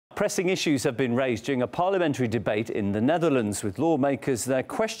Pressing issues have been raised during a parliamentary debate in the Netherlands, with lawmakers there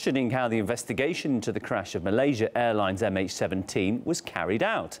questioning how the investigation into the crash of Malaysia Airlines MH17 was carried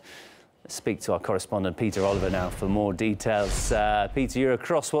out. Let's speak to our correspondent Peter Oliver now for more details. Peter, you're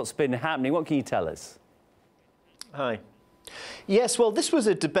across what's been happening. What can you tell us? Hi. Yes, well, this was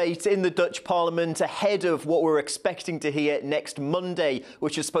a debate in the Dutch Parliament ahead of what we're expecting to hear next Monday,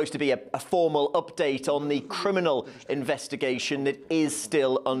 which is supposed to be a formal update on the criminal investigation that is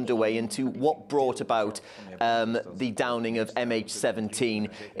still underway into what brought about the downing of MH17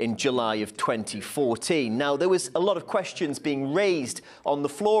 in July of 2014. Now, there was a lot of questions being raised on the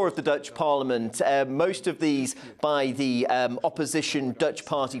floor of the Dutch Parliament, most of these by the opposition Dutch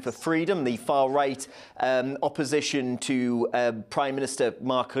Party for Freedom, the far-right opposition to Prime Minister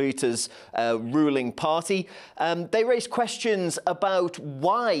Mark Rutte's ruling party. They raised questions about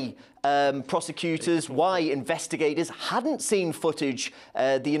why prosecutors, why investigators hadn't seen footage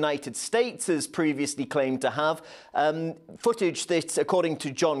the United States has previously claimed to have. Footage that, according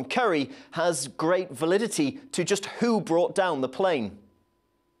to John Curry, has great validity to just who brought down the plane.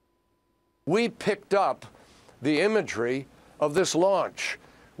 We picked up the imagery of this launch.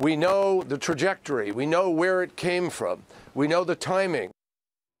 We know the trajectory. We know where it came from. We know the timing.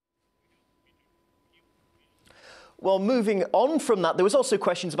 Well, moving on from that, there was also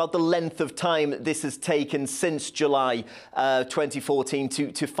questions about the length of time this has taken since July 2014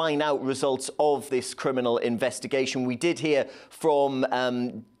 to find out results of this criminal investigation. We did hear from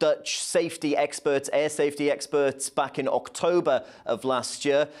Dutch safety experts, air safety experts, back in October of last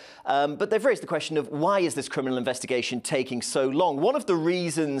year. But they've raised the question of why is this criminal investigation taking so long? One of the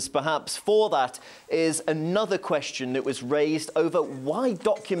reasons, perhaps, for that is another question that was raised over why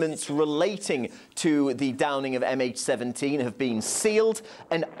documents relating to the downing of MH17 have been sealed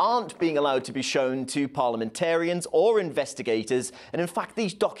and aren't being allowed to be shown to parliamentarians or investigators. And in fact,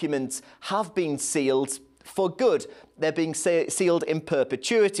 these documents have been sealed for good. They're being sealed in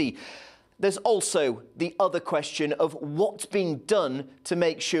perpetuity. There's also the other question of what's being done to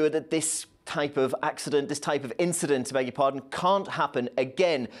make sure that this type of accident, this type of incident, I beg your pardon, can't happen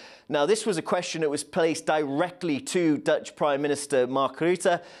again. Now, this was a question that was placed directly to Dutch Prime Minister Mark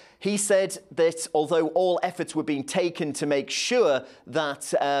Rutte. He said that although all efforts were being taken to make sure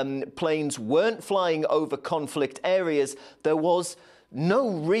that planes weren't flying over conflict areas, there was no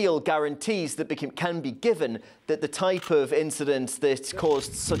real guarantees that can be given that the type of incident that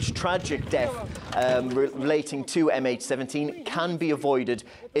caused such tragic death relating to MH17 can be avoided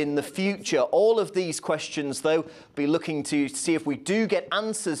in the future. All of these questions, though, be looking to see if we do get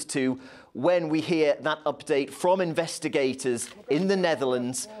answers to when we hear that update from investigators in the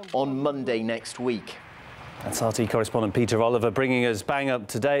Netherlands on Monday next week. That's RT correspondent Peter Oliver bringing us bang up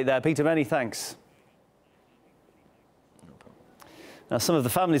to date there. Peter, many thanks. Now, some of the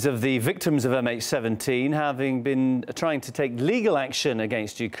families of the victims of MH17 having been trying to take legal action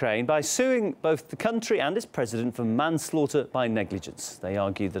against Ukraine by suing both the country and its president for manslaughter by negligence. They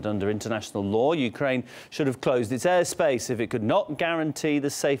argue that under international law, Ukraine should have closed its airspace if it could not guarantee the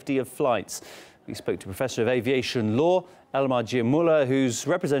safety of flights. We spoke to Professor of Aviation Law, Elmar Giamulla, who's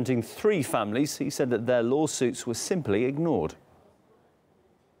representing 3 families. He said that their lawsuits were simply ignored.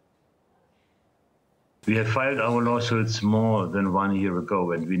 We have filed our lawsuits more than 1 year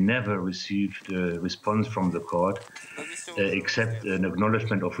ago, and we never received a response from the court except an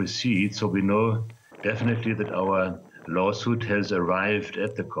acknowledgement of receipt. So we know definitely that our lawsuit has arrived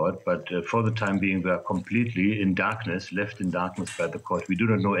at the court, but for the time being, we are completely in darkness, left in darkness by the court. We do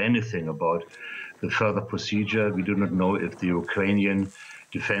not know anything about the further procedure. We do not know if the Ukrainian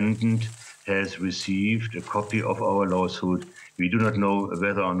defendant has received a copy of our lawsuit. We do not know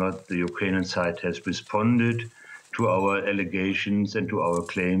whether or not the Ukrainian side has responded to our allegations and to our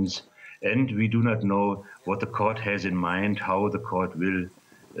claims. And we do not know what the court has in mind, how the court will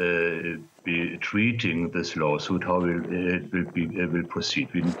be treating this lawsuit, how it will proceed.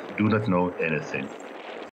 We do not know anything.